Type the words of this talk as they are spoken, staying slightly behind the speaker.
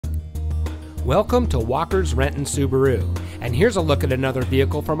Welcome to Walker's Renton Subaru, and here's a look at another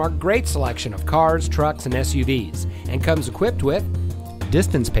vehicle from our great selection of cars, trucks, and SUVs, and comes equipped with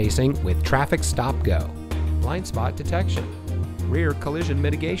distance pacing with traffic stop-go, blind spot detection, rear collision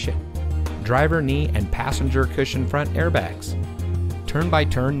mitigation, driver knee and passenger cushion front airbags,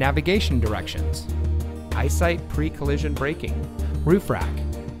 turn-by-turn navigation directions, eyesight pre-collision braking, roof rack,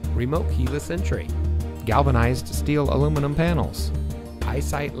 remote keyless entry, galvanized steel aluminum panels,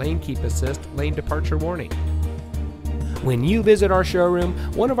 eyesight lane keep assist lane departure warning. When you visit our showroom,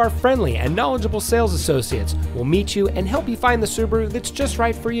 one of our friendly and knowledgeable sales associates will meet you and help you find the Subaru that's just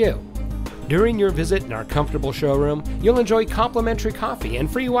right for you. During your visit in our comfortable showroom, you'll enjoy complimentary coffee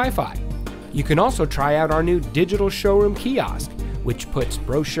and free Wi-Fi. You can also try out our new digital showroom kiosk, which puts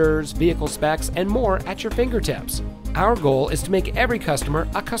brochures, vehicle specs, and more at your fingertips. Our goal is to make every customer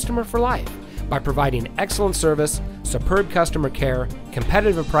a customer for life by providing excellent service, superb customer care,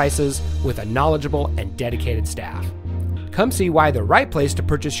 competitive prices, with a knowledgeable and dedicated staff. Come see why the right place to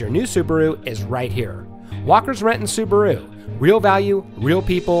purchase your new Subaru is right here. Walker's Renton Subaru. Real value, real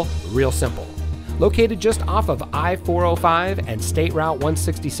people, real simple. Located just off of I-405 and State Route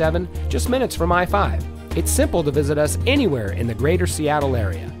 167, just minutes from I-5. It's simple to visit us anywhere in the greater Seattle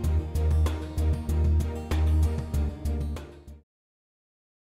area.